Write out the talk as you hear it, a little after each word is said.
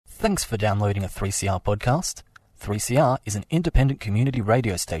Thanks for downloading a 3CR podcast. 3CR is an independent community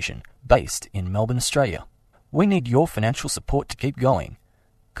radio station based in Melbourne, Australia. We need your financial support to keep going.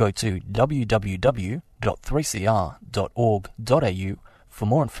 Go to www.3cr.org.au for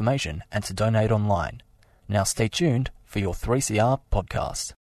more information and to donate online. Now stay tuned for your 3CR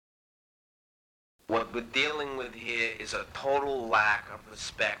podcast. What we're dealing with here is a total lack of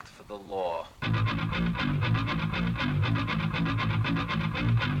respect for the law.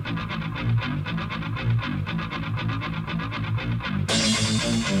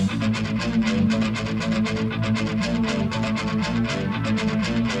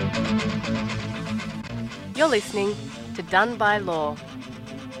 You're listening to Done by Law,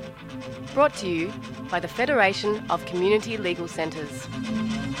 brought to you by the Federation of Community Legal Centres.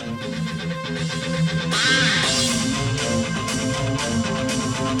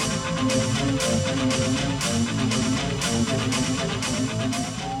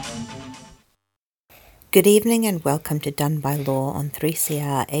 Good evening and welcome to Done by Law on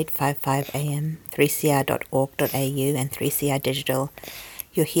 3CR 855 AM, 3cr.org.au and 3CR Digital.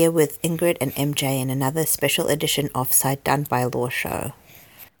 You're here with Ingrid and MJ in another special edition offsite Done by Law show.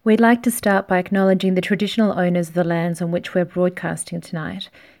 We'd like to start by acknowledging the traditional owners of the lands on which we're broadcasting tonight,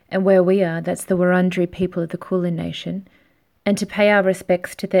 and where we are, that's the Wurundjeri people of the Kulin Nation, and to pay our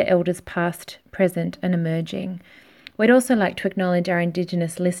respects to their elders past, present and emerging. We'd also like to acknowledge our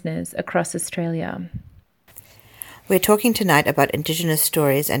Indigenous listeners across Australia. We're talking tonight about Indigenous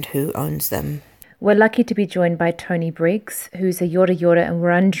stories and who owns them. We're lucky to be joined by Tony Briggs, who's a Yorta Yorta and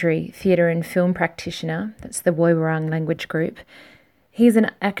Wurundjeri theatre and film practitioner. That's the Woy Wurrung language group. He's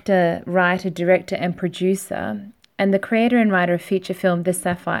an actor, writer, director and producer, and the creator and writer of feature film The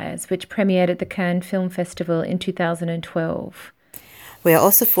Sapphires, which premiered at the Cannes Film Festival in 2012. We are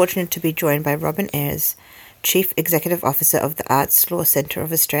also fortunate to be joined by Robin Ayres, Chief Executive Officer of the Arts Law Centre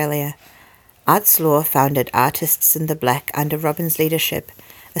of Australia. Arts Law founded Artists in the Black under Robin's leadership,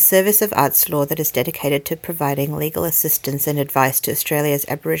 a service of arts law that is dedicated to providing legal assistance and advice to Australia's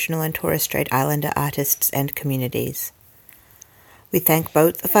Aboriginal and Torres Strait Islander artists and communities. We thank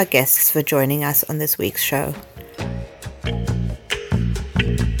both of our guests for joining us on this week's show.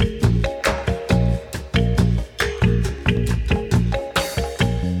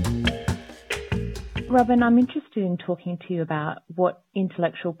 Robin, I'm interested in talking to you about what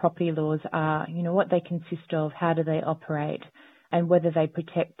intellectual property laws are, what they consist of, how do they operate, and whether they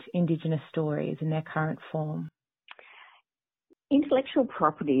protect Indigenous stories in their current form. Intellectual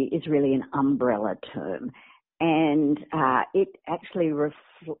property is really an umbrella term, and it actually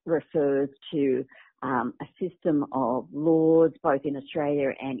refers to a system of laws, both in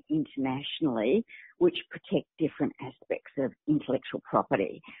Australia and internationally, which protect different aspects of intellectual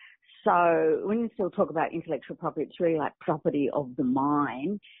property. So when you still talk about intellectual property, it's really like property of the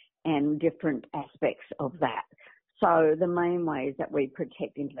mind and different aspects of that. So the main ways that we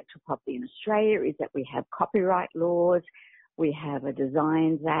protect intellectual property in Australia is that we have copyright laws, we have a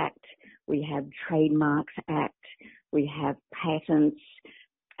Designs Act, we have Trademarks Act, we have patents,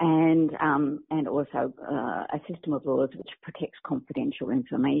 and also a system of laws which protects confidential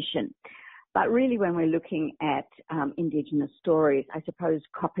information. But really when we're looking at Indigenous stories, I suppose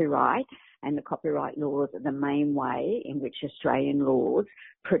copyright and the copyright laws are the main way in which Australian laws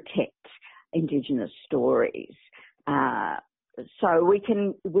protect Indigenous stories. So we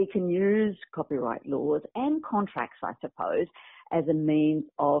can use copyright laws and contracts, I suppose, as a means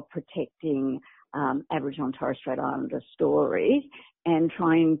of protecting Aboriginal and Torres Strait Islander stories and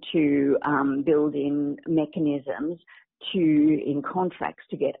trying to build in mechanisms in contracts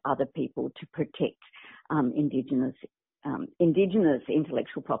to get other people to protect Indigenous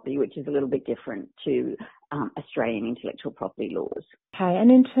intellectual property, which is a little bit different to Australian intellectual property laws. Okay,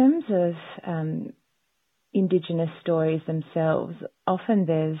 and in terms of Indigenous stories themselves, often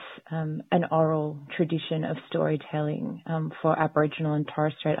there's an oral tradition of storytelling for Aboriginal and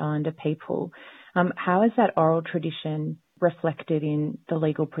Torres Strait Islander people. How is that oral tradition reflected in the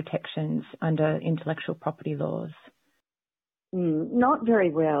legal protections under intellectual property laws? Not very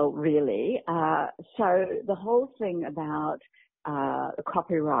well, really. So the whole thing about the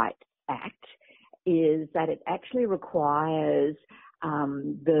Copyright Act is that it actually requires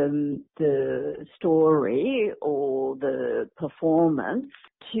the story or the performance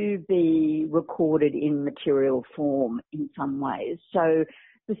to be recorded in material form in some ways. So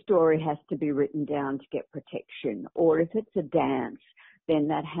the story has to be written down to get protection, or if it's a dance, then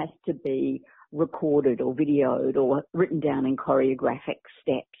that has to be recorded or videoed or written down in choreographic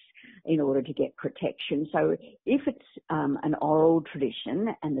steps in order to get protection. So if it's an oral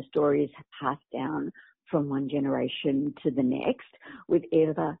tradition and the story is passed down from one generation to the next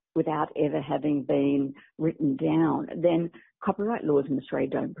without ever having been written down, then copyright laws in Australia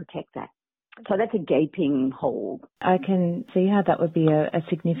don't protect that. So that's a gaping hole. I can see how that would be a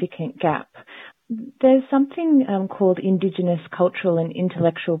significant gap. There's something called Indigenous Cultural and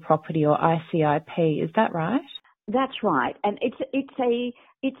Intellectual Property, or ICIP. Is that right? That's right, and it's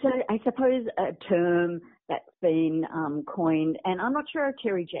I suppose a term that's been coined, and I'm not sure if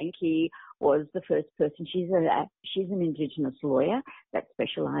Terry Jenke was the first person. She's an Indigenous lawyer that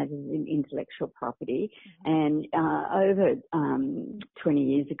specialises in intellectual property, and over 20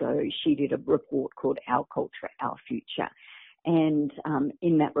 years ago, she did a report called Our Culture, Our Future. And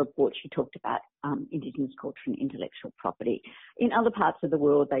in that report, she talked about Indigenous culture and intellectual property. In other parts of the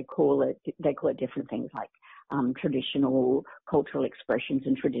world, they call it different things like traditional cultural expressions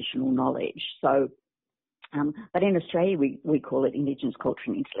and traditional knowledge. So, but in Australia, we call it Indigenous culture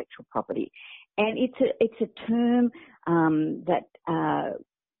and intellectual property, and it's a term that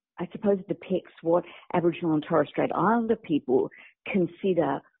I suppose depicts what Aboriginal and Torres Strait Islander people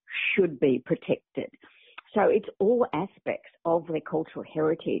consider should be protected. So it's all aspects of their cultural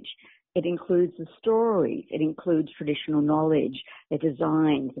heritage. It includes the stories, it includes traditional knowledge, the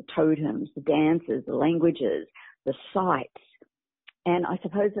designs, the totems, the dances, the languages, the sites. And I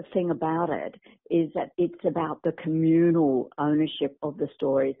suppose the thing about it is that it's about the communal ownership of the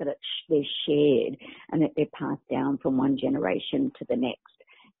stories, that they're shared and that they're passed down from one generation to the next.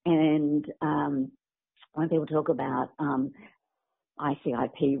 And when people talk about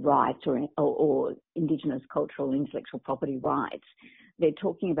ICIP rights or Indigenous cultural intellectual property rights, they're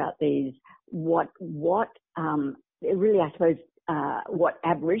talking about these what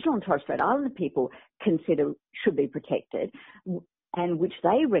Aboriginal and Torres Strait Islander people consider should be protected, and which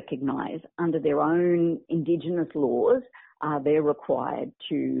they recognise under their own Indigenous laws they're required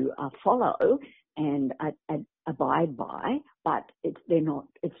to follow and abide by, but it's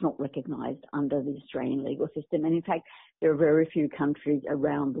not recognised under the Australian legal system. And in fact, there are very few countries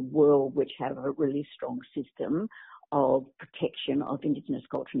around the world which have a really strong system of protection of Indigenous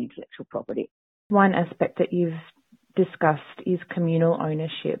culture and intellectual property. One aspect that you've discussed is communal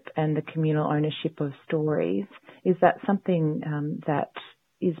ownership and the communal ownership of stories. Is that something that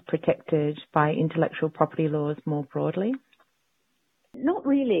is protected by intellectual property laws more broadly? Not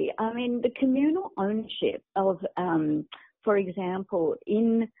really. I mean, the communal ownership of, for example,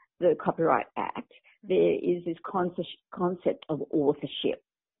 in the Copyright Act, there is this concept of authorship.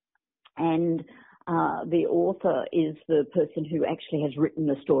 And the author is the person who actually has written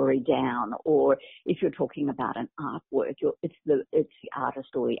the story down, or if you're talking about an artwork, it's the artist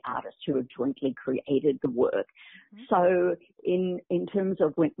or the artists who have jointly created the work. Mm-hmm. So in terms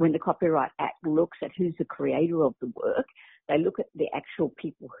of when the Copyright Act looks at who's the creator of the work, they look at the actual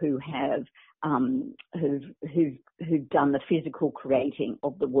people who have who've done the physical creating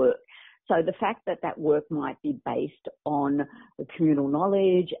of the work. So the fact that that work might be based on the communal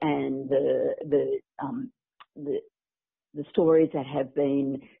knowledge and the stories that have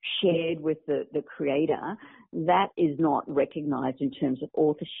been shared with the creator, that is not recognised in terms of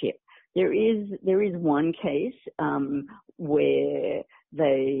authorship. There is one case where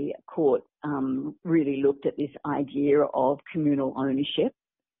the court really looked at this idea of communal ownership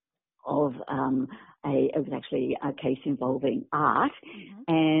of it was actually a case involving art. Mm-hmm.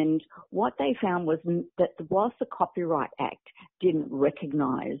 And what they found was that whilst the Copyright Act didn't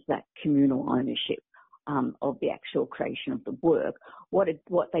recognise that communal ownership of the actual creation of the work, what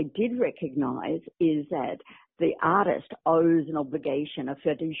they did recognise is that the artist owes an obligation, a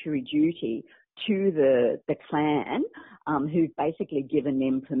fiduciary duty to the clan, who've basically given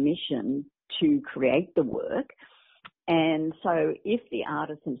them permission to create the work. And so if the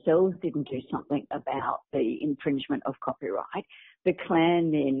artists themselves didn't do something about the infringement of copyright, the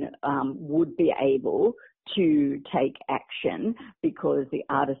clan then would be able to take action because the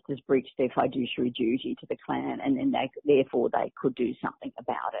artist has breached their fiduciary duty to the clan, and then therefore they could do something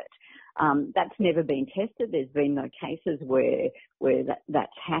about it. That's never been tested. There's been no cases where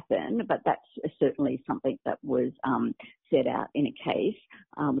that's happened, but that's certainly something that was set out in a case,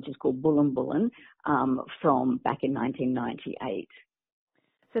 which is called Bullen Bullen, from back in 1998.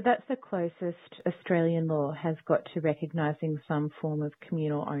 So that's the closest Australian law has got to recognising some form of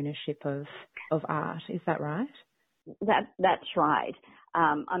communal ownership of art. Is that right? That's right.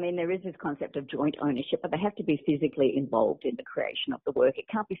 I mean, there is this concept of joint ownership, but they have to be physically involved in the creation of the work. It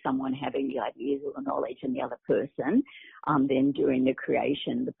can't be someone having the ideas or the knowledge and the other person then doing the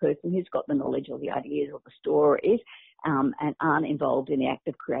creation. The person who's got the knowledge or the ideas or the stories and aren't involved in the act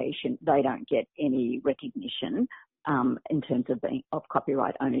of creation, they don't get any recognition in terms of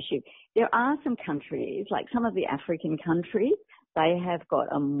copyright ownership. There are some countries, like some of the African countries, they have got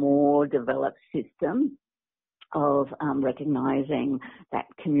a more developed system of recognising that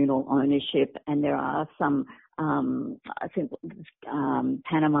communal ownership, and there are some. I think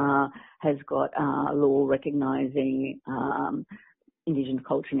Panama has got a law recognising Indigenous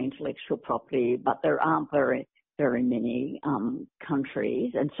culture and intellectual property, but there aren't very many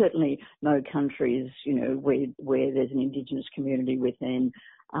countries, and certainly no countries, where there's an Indigenous community within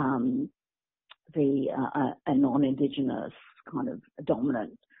a non-Indigenous kind of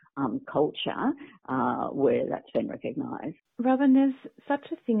dominant culture where that's been recognised. Robin, there's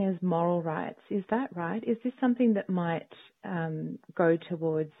such a thing as moral rights. Is that right? Is this something that might go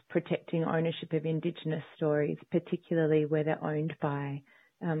towards protecting ownership of Indigenous stories, particularly where they're owned by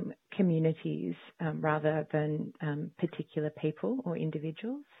communities rather than particular people or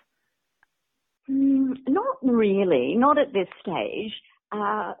individuals? Not really, not at this stage.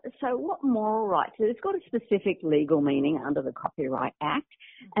 So what moral rights? It's got a specific legal meaning under the Copyright Act,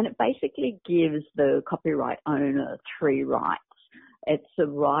 and it basically gives the copyright owner 3 rights. It's the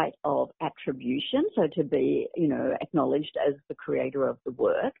right of attribution, so to be, acknowledged as the creator of the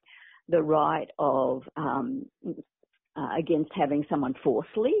work, the right of against having someone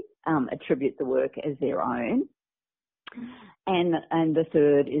forcefully attribute the work as their own, and the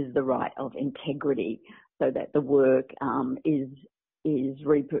third is the right of integrity, so that the work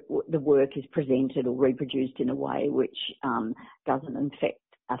the work is presented or reproduced in a way which doesn't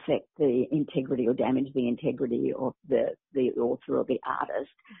affect the integrity or damage the integrity of the author or the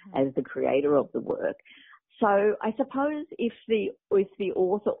artist as the creator of the work. So I suppose if the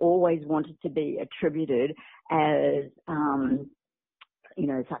author always wanted to be attributed as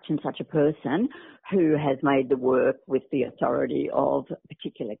such and such a person who has made the work with the authority of a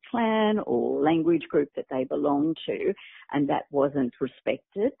particular clan or language group that they belong to, and that wasn't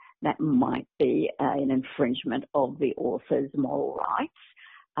respected, that might be an infringement of the author's moral rights.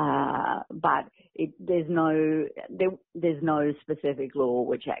 But there's no specific law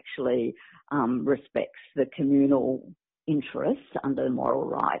which actually respects the communal interests under moral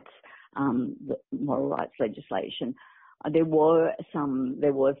rights legislation. There was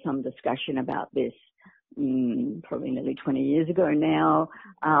some discussion about this probably nearly 20 years ago now,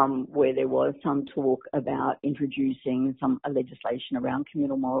 where there was some talk about introducing a legislation around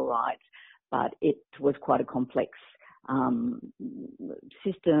communal moral rights, but it was quite a complex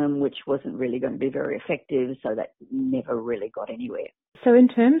system which wasn't really going to be very effective, so that never really got anywhere. So in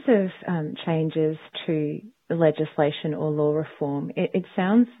terms of changes to legislation or law reform, it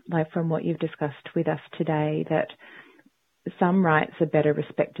sounds like from what you've discussed with us today that some rights are better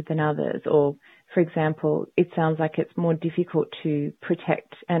respected than others, or, for example, it sounds like it's more difficult to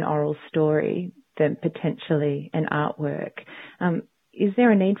protect an oral story than potentially an artwork. Is there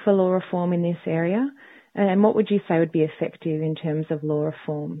a need for law reform in this area? And what would you say would be effective in terms of law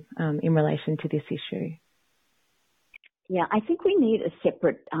reform in relation to this issue? Yeah, I think we need a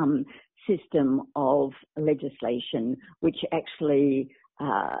separate system of legislation which actually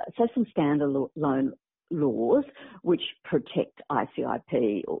so some standalone laws which protect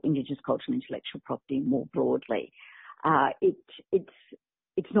ICIP or Indigenous culture and intellectual property more broadly.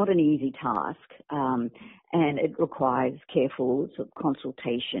 It's not an easy task, and it requires careful sort of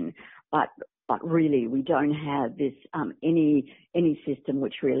consultation. But really, we don't have this any system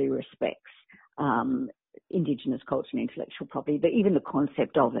which really respects Indigenous culture and intellectual property, but even the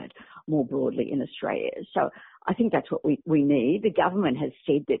concept of it more broadly in Australia. So I think that's what we need. The government has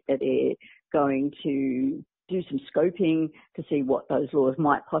said that they're going to do some scoping to see what those laws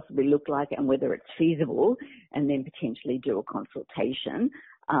might possibly look like and whether it's feasible, and then potentially do a consultation.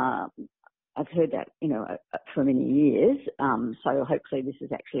 I've heard that, for many years. So hopefully this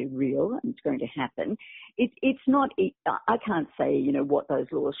is actually real and it's going to happen. It's not, I can't say, what those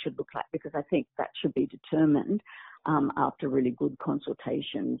laws should look like, because I think that should be determined after really good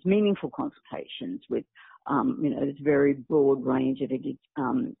consultations, meaningful consultations with, this very broad range of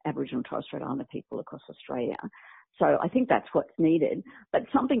Aboriginal and Torres Strait Islander people across Australia. So I think that's what's needed. But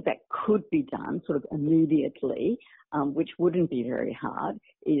something that could be done sort of immediately, which wouldn't be very hard,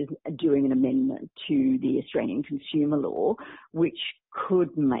 is doing an amendment to the Australian Consumer Law, which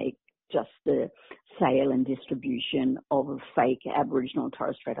could make just the sale and distribution of fake Aboriginal and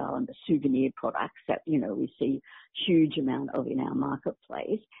Torres Strait Islander souvenir products that, we see huge amount of in our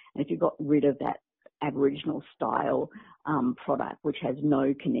marketplace. And if you got rid of that Aboriginal style product, which has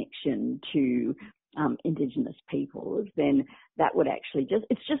no connection to Indigenous peoples, then that would actually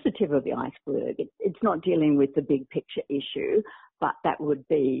it's just the tip of the iceberg. It's not dealing with the big picture issue but that would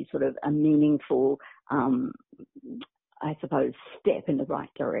be sort of a meaningful, I suppose, step in the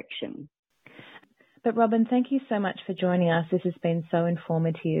right direction. But Robin, thank you so much for joining us. This has been so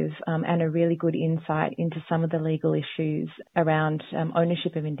informative and a really good insight into some of the legal issues around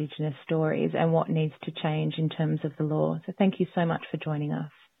ownership of Indigenous stories and what needs to change in terms of the law. So thank you so much for joining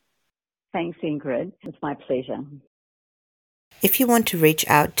us. Thanks, Ingrid. It's my pleasure. If you want to reach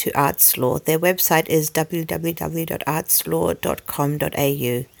out to Arts Law, their website is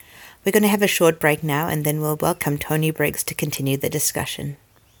www.artslaw.com.au. We're going to have a short break now, and then we'll welcome Tony Briggs to continue the discussion.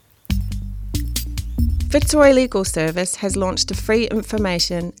 Fitzroy Legal Service has launched a free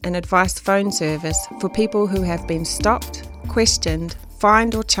information and advice phone service for people who have been stopped, questioned,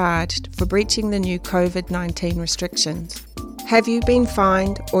 fined or charged for breaching the new COVID-19 restrictions. Have you been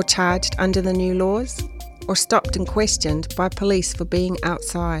fined or charged under the new laws? Or stopped and questioned by police for being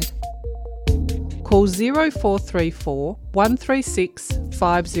outside? Call 0434 136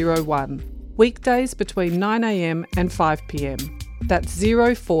 501. Weekdays between 9am and 5pm. That's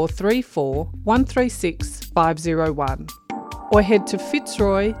 0434 136 501. Or head to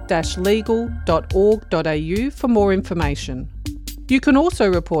fitzroy-legal.org.au for more information. You can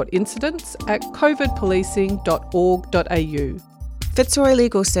also report incidents at covidpolicing.org.au. Fitzroy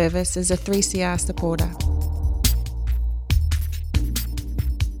Legal Service is a 3CR supporter.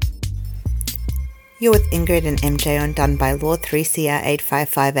 You're with Ingrid and MJ on Done by Law, 3CR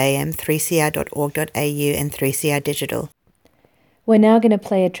 855 AM, 3cr.org.au and 3CR Digital. We're now going to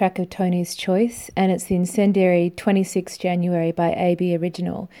play a track of Tony's choice, and it's the Incendiary 26 January by AB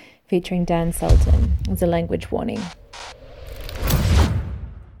Original, featuring Dan Sultan. As a language warning.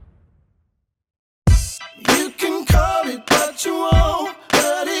 You can call it what you want,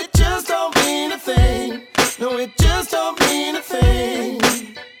 but it just don't mean a thing. No, it just don't mean a thing.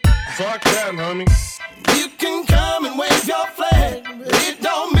 Fuck that, homie. You can come and wave your flag, but it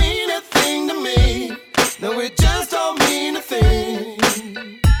don't mean a thing to me. No, it just don't mean a thing.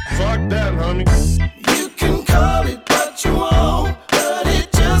 Fuck that, homie. You can call it what you want, but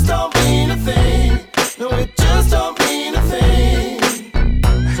it just don't mean a thing. No, it just don't mean a thing.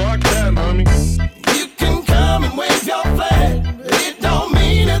 Fuck that, homie. You can come and wave your flag, but it don't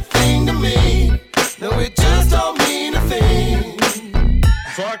mean a thing to me. No, it just don't mean a thing.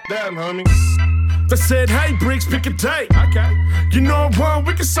 Fuck that, homie. They said, hey, Briggs, pick a date. Okay. You know what?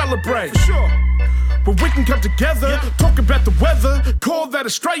 We can celebrate. For sure. But we can come together, talk about the weather, call that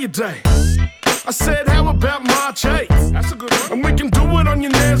Australia Day. I said, how about March 8th? That's a good one. And we can do it on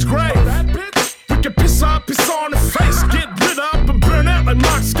your nan's grave. That bitch. We can piss up, piss on her face, get rid up and burn out like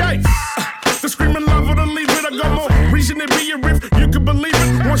Mark Skate. The screaming love or to leave it, I got more reason to be a riff, you can believe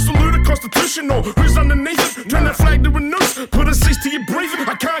it. Wants to loot a constitutional, who's underneath it? Turn that flag to a noose, put a cease to your breathing.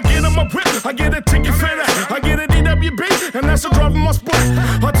 I can't get on my whip, I get a ticket for that. I get a DWB, and that's a drive in my split.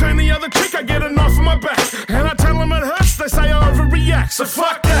 I turn the other cheek, I get a knife in my back. And I tell them it hurts, they say I overreact. So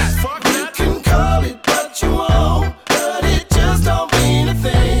fuck that. Fuck that. You can call it what you want, but it just don't mean a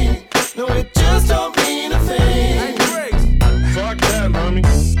thing. No, it just don't mean a thing. Fuck that, homie.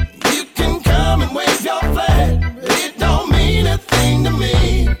 You can come and wave your flag, but it don't mean a thing to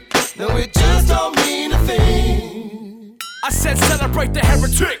me. No, it just don't mean a thing. I said celebrate the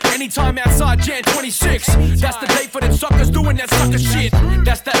heretic anytime outside Jan 26. That's the date for them suckers doing that sucker shit.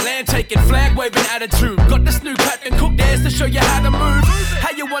 That's that land taking, flag waving attitude. Got this new Captain Cook dance to show you how to move. How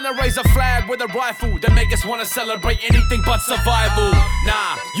you wanna raise a flag with a rifle that make us wanna celebrate anything but survival?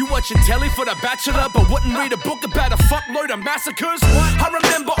 Nah, you watching telly for The Bachelor, but wouldn't read a book about a fuckload of massacres. I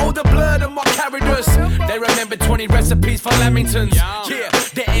remember all the blood and what carried us. They remember 20 recipes for Lamingtons. Yeah,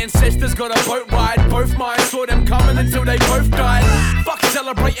 their ancestors got a boat ride. Both minds saw them coming until they both died. Fuck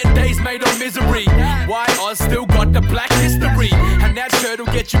celebrating days made of misery. Why Oz still got the black history? And that shirt'll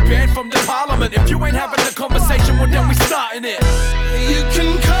get you banned from the parliament. If you ain't having the conversation, well then we starting it. You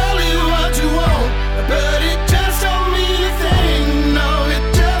can call it what you want, but it just don't mean a thing. No,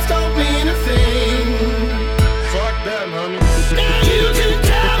 it just don't mean a thing. Fuck that, homie. Now you can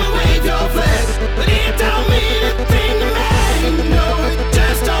come and wave your flag, but it don't mean a thing to me. No, it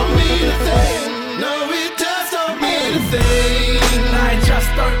just don't mean a thing. No, it just don't mean a thing. I just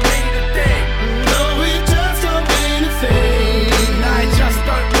don't mean a thing. No, it just don't mean a thing. I just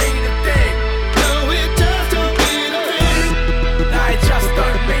don't mean a thing. No, it just don't mean a thing. I just don't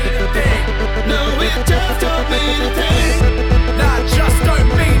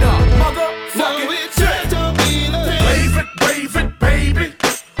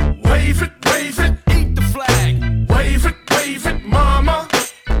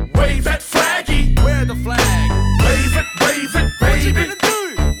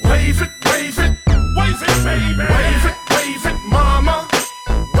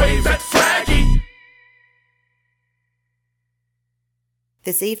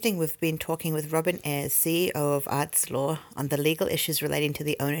This evening we've been talking with Robin Ayres, CEO of Arts Law, on the legal issues relating to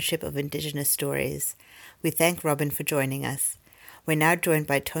the ownership of Indigenous stories. We thank Robin for joining us. We're now joined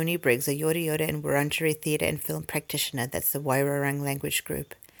by Tony Briggs, a Yorta Yorta and Wurundjeri theatre and film practitioner. That's the Wairarung language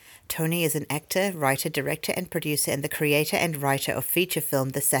group. Tony is an actor, writer, director and producer and the creator and writer of feature film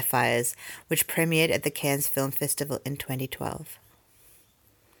The Sapphires, which premiered at the Cairns Film Festival in 2012.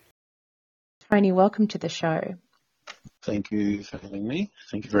 Tony, welcome to the show. Thank you for having me.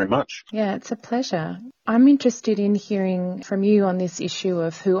 Thank you very much. Yeah, it's a pleasure. I'm interested in hearing from you on this issue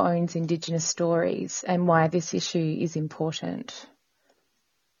of who owns Indigenous stories and why this issue is important.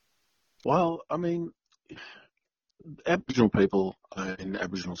 Well, I mean, Aboriginal people own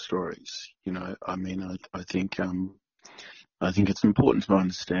Aboriginal stories. You know, I mean, I think it's important to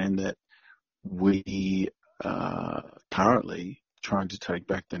understand that we are currently trying to take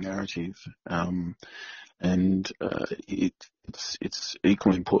back the narrative, and it's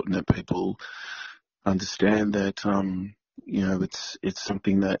equally important that people understand that you know, it's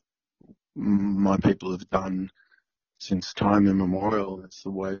something that my people have done since time immemorial. It's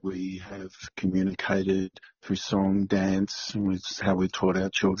the way we have communicated through song, dance, and it's how we taught our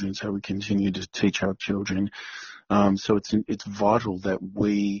children. It's how we continue to teach our children. So it's vital that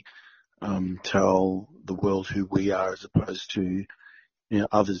we tell the world who we are, as opposed to, you know,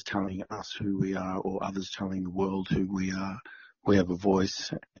 others telling us who we are or others telling the world who we are. We have a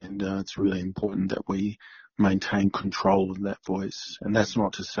voice, and it's really important that we maintain control of that voice. And that's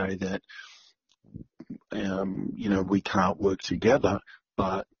not to say that you know, we can't work together,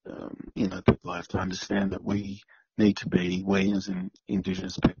 but you know, people have to understand that we as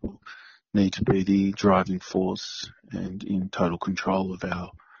Indigenous people need to be the driving force and in total control of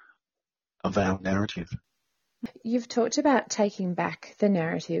our narrative. You've talked about taking back the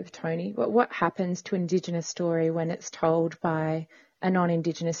narrative, Tony. What happens to Indigenous story when it's told by a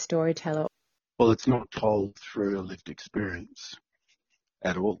non-Indigenous storyteller? Well, it's not told through a lived experience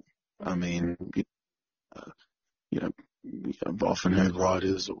at all. I mean, you know, I've often heard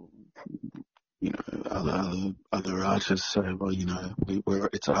writers or, you know, other artists say, well, you know,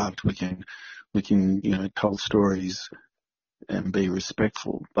 it's art. We can, you know, tell stories and be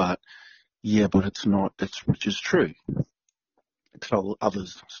respectful. But it's not. Which is true. Tell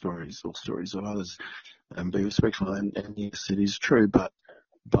others' stories or stories of others and be respectful. And yes, it is true. But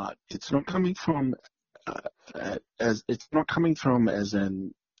it's not coming from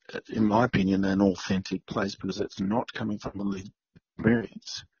in my opinion, an authentic place, because it's not coming from a lived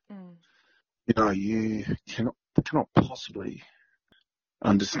experience. You know, you cannot possibly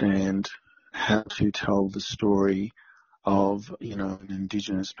understand how to tell the story of, you know, an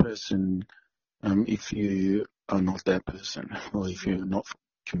Indigenous person if you are not that person, or if you're not from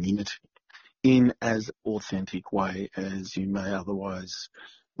the community, in as authentic way as you may otherwise,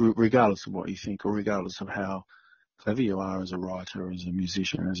 regardless of what you think or regardless of how clever you are as a writer, as a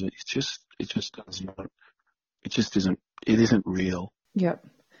musician, it isn't real. Yep.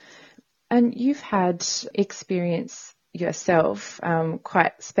 And you've had experience yourself,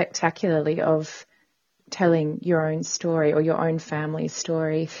 quite spectacularly, of telling your own story or your own family's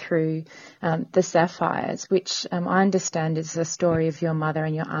story through The Sapphires, which I understand is the story of your mother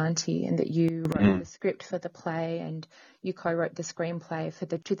and your auntie, and that you wrote the script for the play and you co-wrote the screenplay for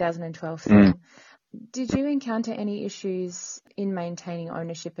the 2012 film. Did you encounter any issues in maintaining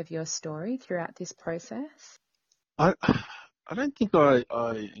ownership of your story throughout this process? I don't think I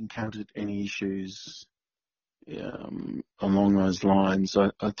encountered any issues along those lines.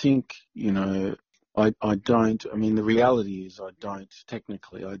 I think, you know, I don't. I mean, the reality is I don't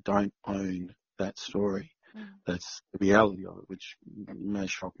own that story. That's the reality of it, which may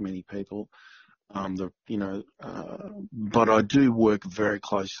shock many people. But I do work very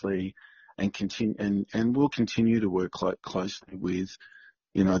closely and will continue to work closely with,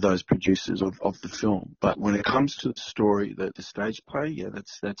 you know, those producers of the film. But when it comes to the story, the stage play, yeah,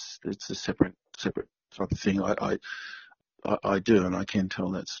 that's a separate type of thing. I do, and I can tell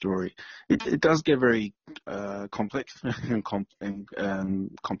that story. It does get very complex and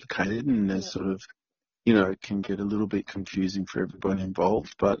complicated, and there's sort of, you know, it can get a little bit confusing for everybody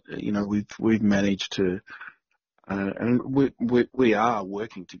involved. But you know, we've managed to, and we are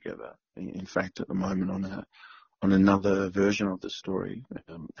working together. In fact, at the moment on another version of the story,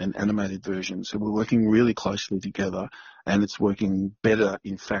 an animated version. So we're working really closely together, and it's working better.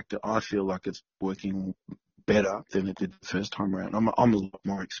 In fact, I feel like it's working better than it did the first time around. I'm a lot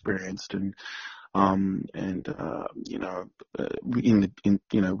more experienced, and you know,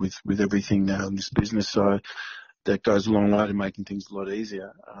 with everything now in this business. So that goes a long way to making things a lot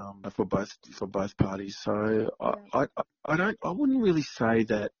easier for both parties. So I wouldn't really say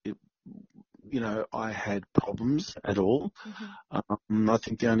that I had problems at all. I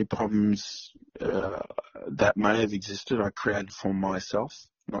think the only problems that may have existed I created for myself,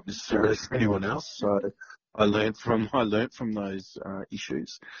 not necessarily for anyone else. So I learned from those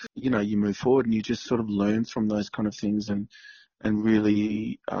issues. You move forward and you just sort of learn from those kind of things, and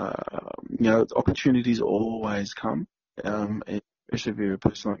really, opportunities always come, especially if you're a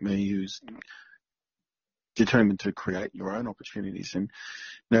person like me who's determined to create your own opportunities, and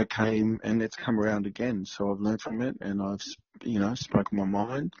it's come around again. So I've learned from it, and I've spoken my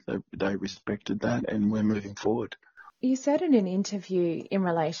mind. They respected that, and we're moving forward. You said in an interview in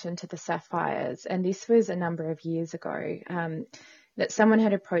relation to the Sapphires, and this was a number of years ago, that someone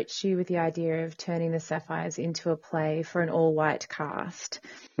had approached you with the idea of turning the Sapphires into a play for an all-white cast.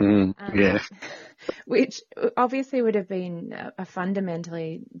 Which obviously would have been a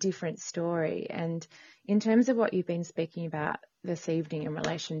fundamentally different story. And in terms of what you've been speaking about this evening in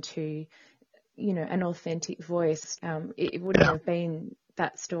relation to, an authentic voice, it wouldn't have been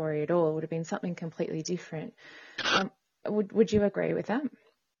that story at all. It would have been something completely different. Would you agree with that?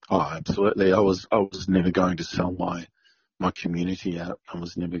 Oh, absolutely. I was never going to sell my community out. I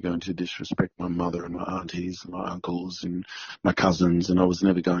was never going to disrespect my mother and my aunties and my uncles and my cousins, and I was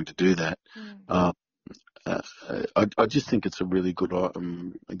never going to do that. I just think it's a really good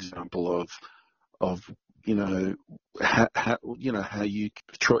example of how you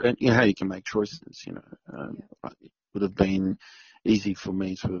can make choices. It would have been easy for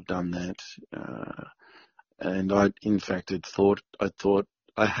me to have done that, and I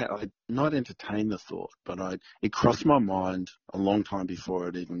not entertained the thought, but it crossed my mind a long time before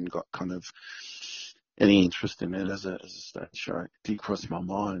it even got kind of any interest in it as a stage show. It did cross my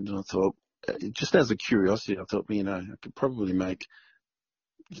mind, and I thought, just as a curiosity, I thought, I could probably make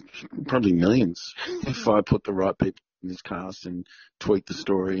millions if I put the right people in this cast and tweak the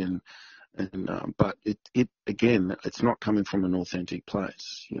story but it again, it's not coming from an authentic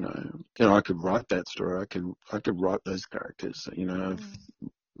place. I could write that story. I could write those characters. I've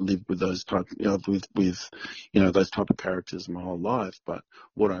lived with those type, those type of characters my whole life. But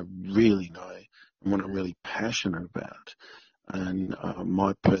what I really know and what I'm really passionate about, and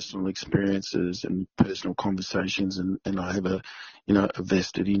my personal experiences and personal conversations, and I have a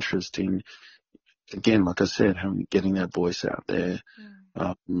vested interest in, again, like I said, getting that voice out there.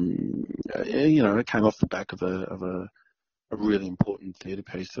 It came off the back of a really important theatre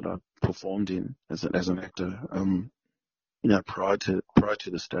piece that I performed in as an actor. Prior to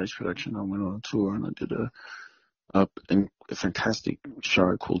the stage production, I went on a tour and I did a fantastic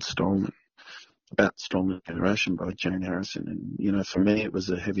show called Stolen, about the Stolen Generation by Jane Harrison. And for me it was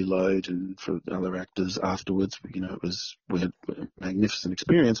a heavy load, and for the other actors afterwards, we had a magnificent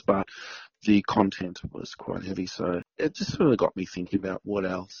experience, but the content was quite heavy. So it just sort of got me thinking about what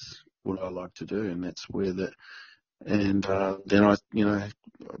else would I like to do, and that's where then I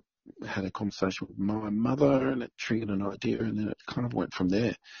had a conversation with my mother, and it triggered an idea, and then it kind of went from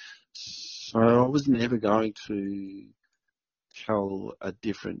there. So I was never going to tell a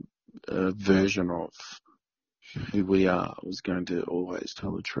different version of who we are. I was going to always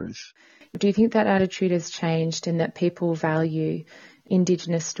tell the truth. Do you think that attitude has changed, and that people value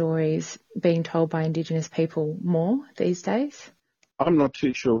Indigenous stories being told by Indigenous people more these days? I'm not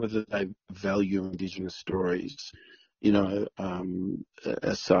too sure whether they value Indigenous stories,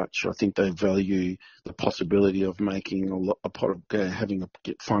 as such. I think they value the possibility of making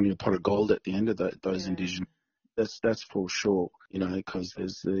finding a pot of gold at the end of those Indigenous. That's for sure, because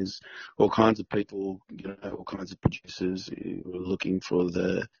there's all kinds of people, all kinds of producers who are looking for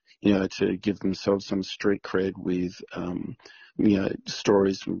to give themselves some street cred with,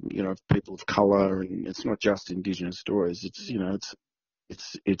 stories from, people of colour, and it's not just Indigenous stories. It's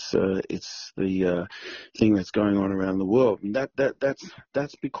the thing that's going on around the world, and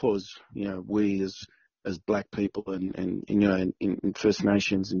that's because we as black people and in First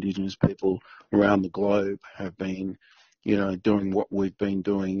Nations, Indigenous people around the globe have been doing what we've been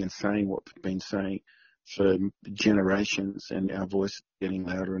doing and saying what we've been saying for generations, and our voice is getting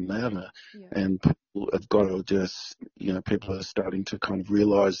louder and louder. And people have got to just, people are starting to kind of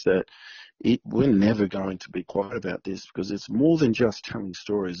realise that we're never going to be quiet about this, because it's more than just telling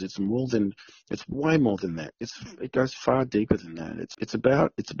stories. It's way more than that. It goes far deeper than that. It's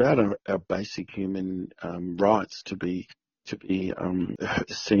about our basic human rights to be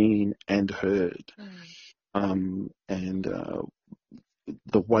seen and heard, and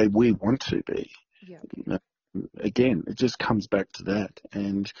the way we want to be. again, it just comes back to that,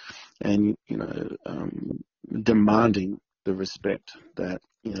 and demanding the respect that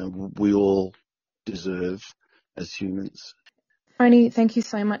we all deserve as humans. Tony, thank you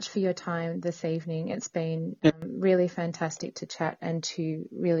so much for your time this evening. It's been really fantastic to chat and to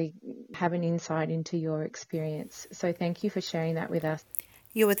really have an insight into your experience. So thank you for sharing that with us.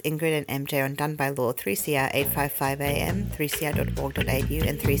 You're with Ingrid and MJ on Done by Law, 3CR 855 AM, 3cr.org.au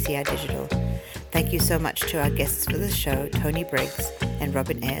and 3CR Digital. Thank you so much to our guests for this show, Tony Briggs and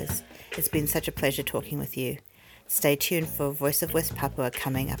Robin Ayres. It's been such a pleasure talking with you. Stay tuned for Voice of West Papua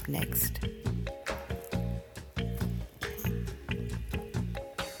coming up next.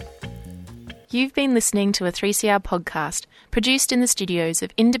 You've been listening to a 3CR podcast produced in the studios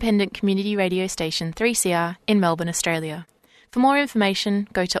of independent community radio station 3CR in Melbourne, Australia. For more information,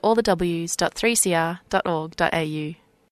 go to allthews.3cr.org.au.